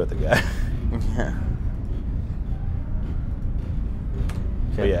throwing a shoe at the guy. Yeah.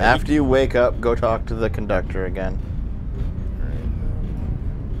 But yeah, After you wake up, go talk to the conductor again.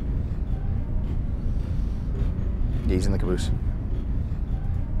 Yeah, he's in the caboose.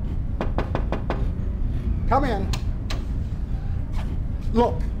 Come in.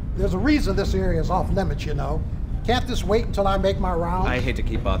 Look, there's a reason this area is off limits, you know. Can't this wait until I make my rounds? I hate to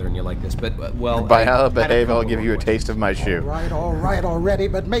keep bothering you like this, but, well... By how I behave, I'll give you a taste of my shoe. All right already,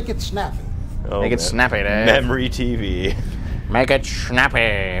 but make it snappy. Oh, Make it snappy, Dave. Memory TV. Make it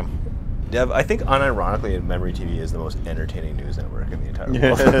snappy. Dev, I think unironically, Memory TV is the most entertaining news network in the entire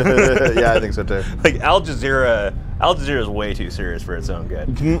world. Yeah, I think so too. Like Al Jazeera is way too serious for its own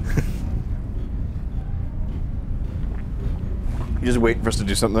good. You just wait for us to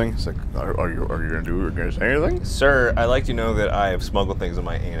do something. It's like, are you gonna say anything? Sir, I'd like to know that I have smuggled things in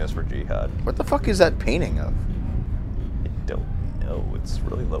my anus for jihad. What the fuck is that painting of? I don't know. It's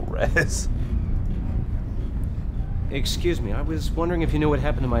really low res. Excuse me, I was wondering if you knew what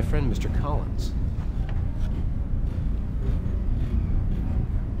happened to my friend, Mr. Collins.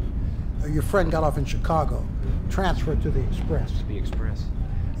 Your friend got off in Chicago, transferred to the Express. The Express?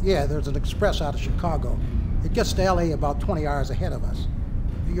 Yeah, there's an Express out of Chicago. It gets to L.A. about 20 hours ahead of us.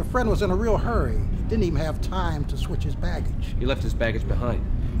 Your friend was in a real hurry. Didn't even have time to switch his baggage. He left his baggage behind?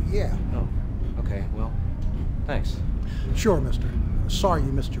 Yeah. Oh, okay, well, thanks. Sure, mister. Sorry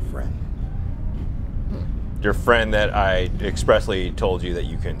you missed your friend. Your friend that I expressly told you that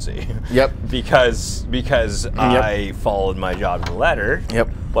you couldn't see. Yep. because I followed my job to the letter. Yep.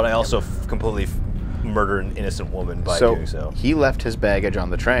 But I also completely murdered an innocent woman by doing so. He left his baggage on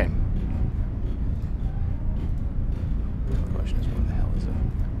the train. The question is, where the hell is it?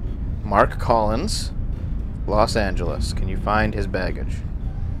 Mark Collins, Los Angeles. Can you find his baggage?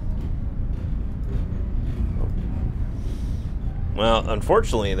 Well,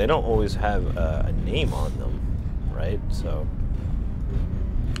 unfortunately, they don't always have a name on them, right? So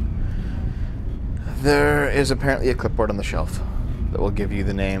there is apparently a clipboard on the shelf that will give you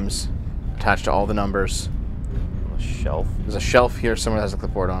the names attached to all the numbers. On the shelf? There's a shelf here somewhere that has a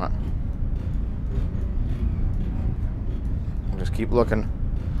clipboard on it. We'll just keep looking.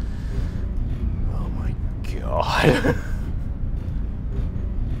 Oh my god.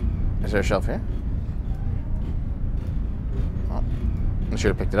 Is there a shelf here? Oh, I should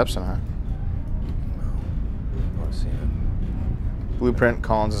have picked it up somehow. No. I want to see it. Blueprint,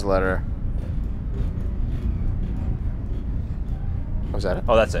 Collins' letter. Was that it?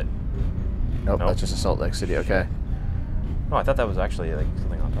 Oh, that's it. Nope, that's just a Salt Lake City, okay. Oh, I thought that was actually like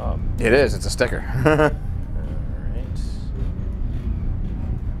something on top. It is, it's a sticker. Alright.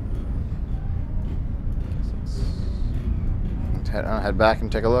 Let's head back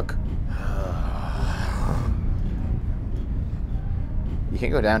and take a look. You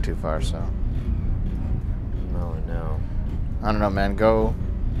can't go down too far, so. No. I don't know, man. Go.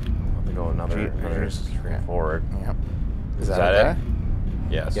 I'll have to go another screen forward. Yep. Is that that it? there?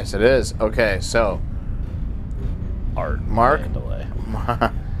 Yes. Yes, it is. Okay, so. Art. Mark. Mandalay.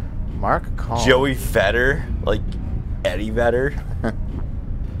 Mark Collins. Joey Vedder, like Eddie Vedder.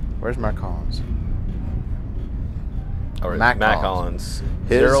 Where's Mark Collins? Or Matt Collins.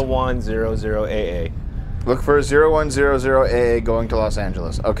 His 0100AA. Look for 0100AA going to Los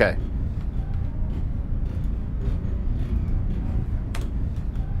Angeles. Okay.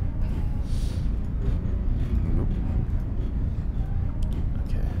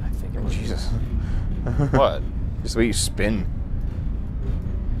 Okay, I think it was. Jesus. What? Just the way you spin.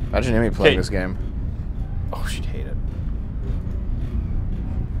 Imagine Amy playing this game. Oh, she'd hate it.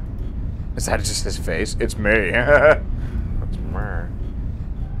 Is that just his face? It's me. What's mer?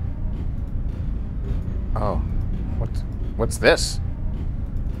 Oh. What's this?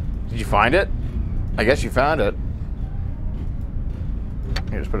 Did you find it? I guess you found it.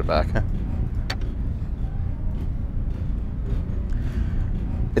 Here, just put it back.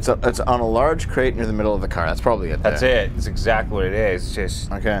 It's on a large crate near the middle of the car. That's probably it. That's it. That's exactly what it is. It's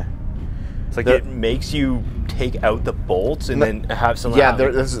just okay. It's like it makes you take out the bolts and then have some. Yeah,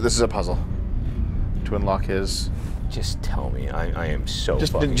 this is a puzzle to unlock his. Just tell me. I am so.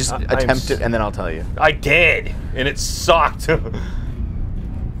 Just attempt it, and then I'll tell you. I did, and it sucked.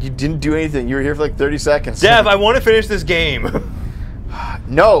 You didn't do anything. You were here for like 30 seconds. Dev, I want to finish this game.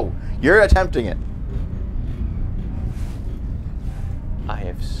 No, you're attempting it. I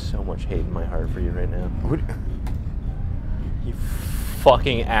have so much hate in my heart for you right now. What? You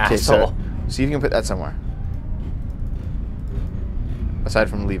fucking asshole. So, see if you can put that somewhere. Aside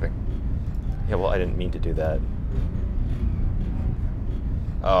from leaving. Yeah, well, I didn't mean to do that.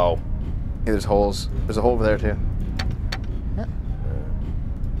 Oh. Yeah, there's holes. There's a hole over there, too. Yeah.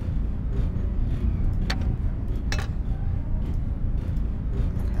 Okay.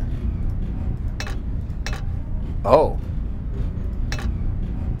 Oh.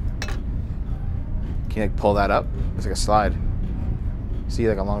 Can you, like, pull that up? It's like a slide. See,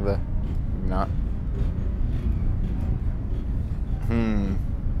 like, along the... Not. Can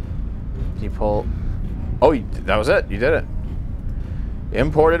you pull... Oh, that was it. You did it.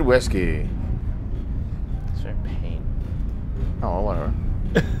 Imported whiskey. It's very pain. Oh, well, whatever.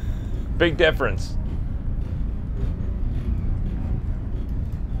 Big difference.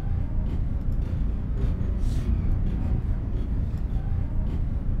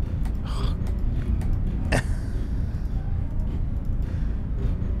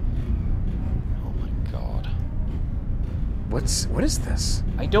 What is this?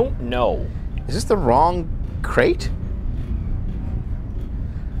 I don't know. Is this the wrong crate?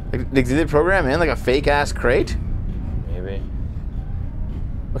 Like, did they program in like a fake ass crate? Maybe.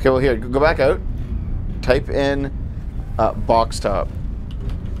 Okay, well here, go back out. Type in box top.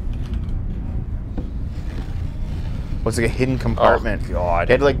 What's like a hidden compartment? Oh God!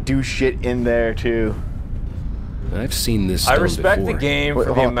 They had to like do shit in there too. I've seen this stone I respect before. the game for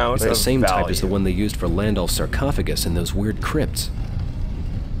the amount It's of the same value. type as the one they used for Landolf's sarcophagus in those weird crypts.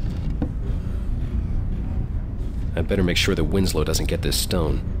 I better make sure that Winslow doesn't get this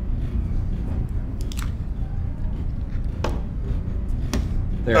stone.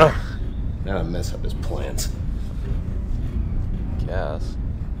 There. That'll mess up his plans. Guess.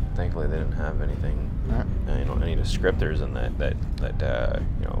 Thankfully, they didn't have anything. You know, any descriptors in that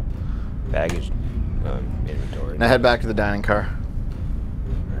you know, baggage inventory. Now head back to the dining car.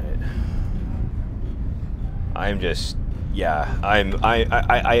 Right. I'm just. Yeah,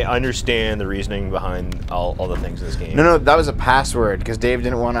 I understand the reasoning behind all the things in this game. No, that was a password because Dave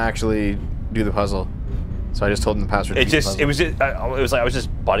didn't want to actually do the puzzle, so I just told him the password. It was like I was just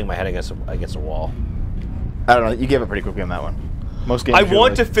butting my head against a wall. I don't know. You gave up pretty quickly on that one. Most games. I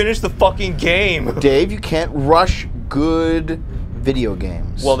want to finish the fucking game. Dave, you can't rush good video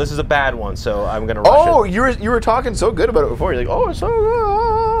games. Well, this is a bad one, so I'm gonna rush Oh, it. you were talking so good about it before. You're like, oh, it's so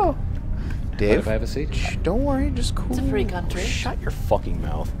good. Dave, If I have a seat? Shh, don't worry, just cool. It's a free country. Shut your fucking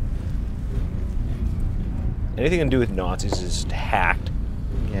mouth. Anything to do with Nazis is hacked.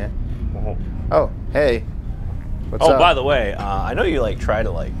 Yeah. Oh, hey. What's Oh, up? by the way, I know you like try to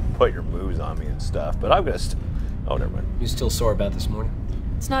like put your moves on me and stuff, but I'm gonna. Oh, never mind. You still sore about this morning?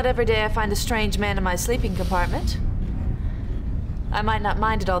 It's not every day I find a strange man in my sleeping compartment. I might not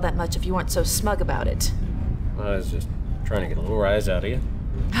mind it all that much if you weren't so smug about it. I was just trying to get a little rise out of you.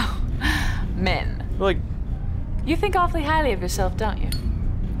 Men. Like, You think awfully highly of yourself, don't you?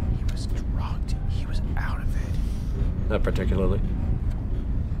 he was drugged. He was out of it. Not particularly.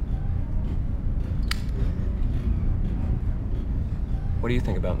 What do you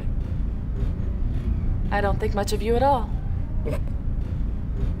think about me? I don't think much of you at all.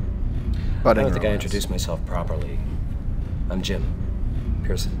 But I don't think I introduced myself properly. I'm Jim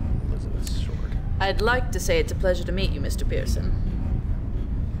Pearson. Elizabeth Short. I'd like to say it's a pleasure to meet you, Mr. Pearson.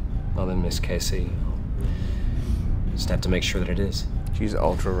 Well then, Miss Casey, I'll just have to make sure that it is. She's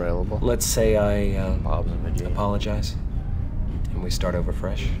ultra reliable. Let's say I Bob's and Majid. apologize, and we start over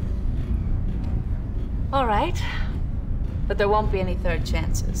fresh. All right. But there won't be any third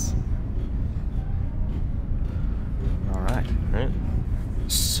chances. All right. Right.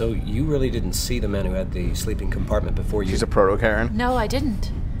 So you really didn't see the man who had the sleeping compartment before you? She's a proto Karen. No, I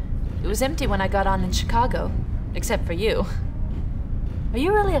didn't. It was empty when I got on in Chicago, except for you. Are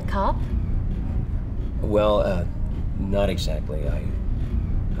you really a cop? Well, not exactly.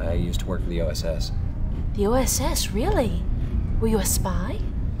 I used to work for the OSS. The OSS, really? Were you a spy?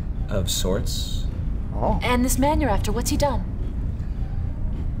 Of sorts. Oh. And this man you're after, what's he done?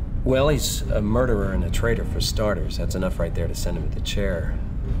 Well, he's a murderer and a traitor for starters. That's enough right there to send him to the chair.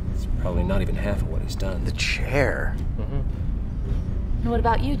 It's probably not even half of what he's done. The chair. And what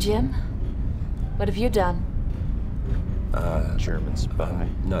about you, Jim? What have you done? German spy.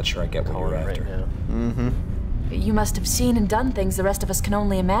 I'm not sure I get what you're Calling after. right now. Mm-hmm. You must have seen and done things the rest of us can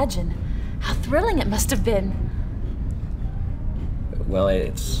only imagine. How thrilling it must have been. Well,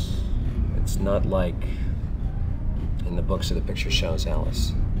 it's not like in the books or the picture shows,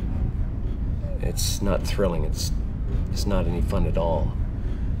 Alice. It's not thrilling. It's not any fun at all.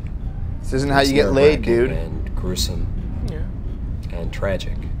 This isn't how It's you get laid, nerve-wracking dude. And gruesome. Yeah. And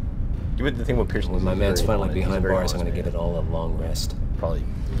tragic. Even the thing with Pearson. When my man's finally behind bars, I'm going going to give it all a long rest. Probably,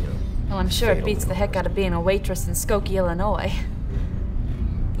 you know. Well, I'm sure it Fatal beats the heck out of being a waitress in Skokie, Illinois.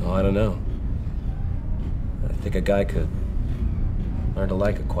 Oh, I don't know. I think a guy could learn to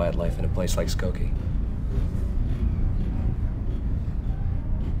like a quiet life in a place like Skokie.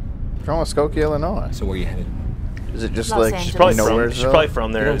 What's wrong with Skokie, Illinois? So where you headed? Is it just Los like Angeles. She's probably nowhere? from. She's probably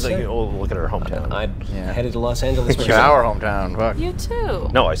from there. You It's don't like, say. oh, look at her hometown. I Yeah. headed to Los Angeles. Look at our hometown. Fuck. You too.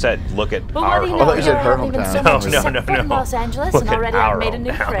 No, I said look at Well, our what do you hometown. know? thought you said I her haven't even so hometown. much as No, set no, foot in no. Los Angeles, Look and at already I've our made a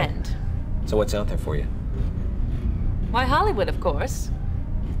new hometown. friend. So what's out there for you? Why, Hollywood, of course.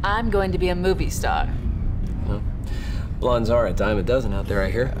 I'm going to be a movie star. Well, blondes are a dime a dozen out there, I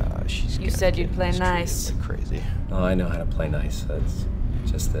hear. She's You gonna said get you'd play mistreated nice. like crazy. Oh, I know how to play nice. That's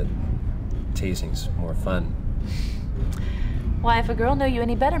just that teasing's more fun. Why, if a girl knew you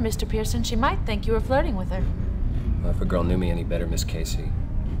any better, Mr. Pearson, she might think you were flirting with her. Well, if a girl knew me any better, Miss Casey,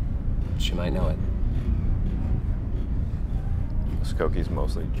 she might know it. Skokie's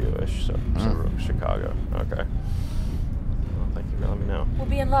mostly Jewish, so Chicago. Okay. Let me know. We'll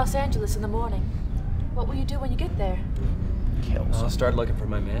be in Los Angeles in the morning. What will you do when you get there? Kill I'll start looking for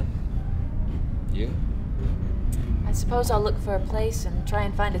my man. You? I suppose I'll look for a place and try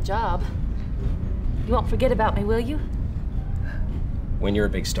and find a job. You won't forget about me, will you? When you're a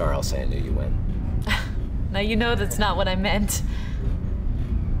big star, I'll say I knew you when. Now you know that's not what I meant.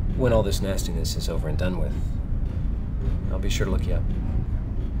 When all this nastiness is over and done with, I'll be sure to look you up.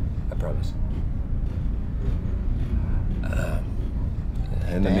 I promise.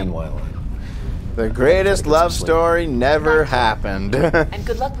 In the meanwhile, the greatest love story never happened. And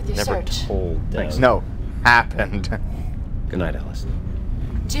good luck with your Never search. told. Thanks. No, happened. Good night, Alice.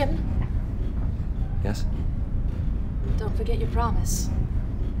 Jim, Yes? don't forget your promise.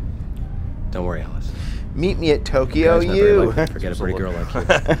 Don't worry, Alice. Meet me at Tokyo Guy's not very U. likely to forget a pretty girl like you.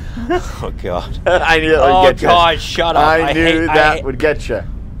 Oh God. I knew that would Oh get you. God, shut up. I knew that would get you.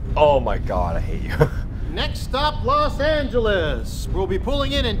 Oh my God, I hate you. Next stop, Los Angeles. We'll be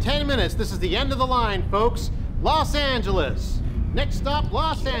pulling in 10 minutes. This is the end of the line, folks. Los Angeles. Next stop,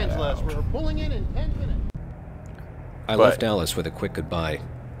 Los Angeles. We're pulling in 10 minutes. I left Alice with a quick goodbye.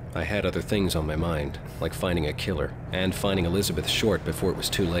 I had other things on my mind, like finding a killer and finding Elizabeth Short before it was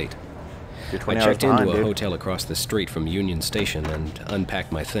too late. I checked into a hotel across the street from Union Station and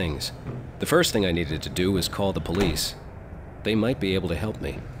unpacked my things. The first thing I needed to do was call the police. They might be able to help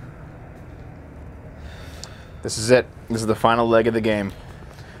me. This is it. This is the final leg of the game.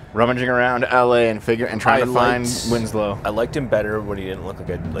 Rummaging around LA and trying to find Winslow. I liked him better when he didn't look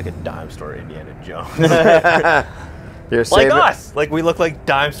like a dime store Indiana Jones. Here, like us. Like we look like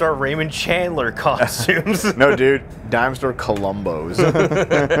dime store Raymond Chandler costumes. No, dude. Dime store Columbos.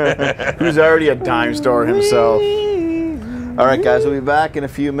 Who's already a dime store himself. All right, guys. We'll be back in a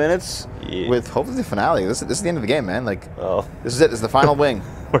few minutes with hopefully the finale. This is the end of the game, man. Like, this is it. This is the final wing.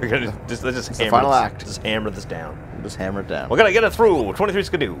 We're gonna just the final act. Just hammer this down. Just hammer it down. We're gonna get it through. 23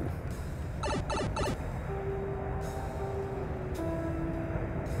 Skidoo.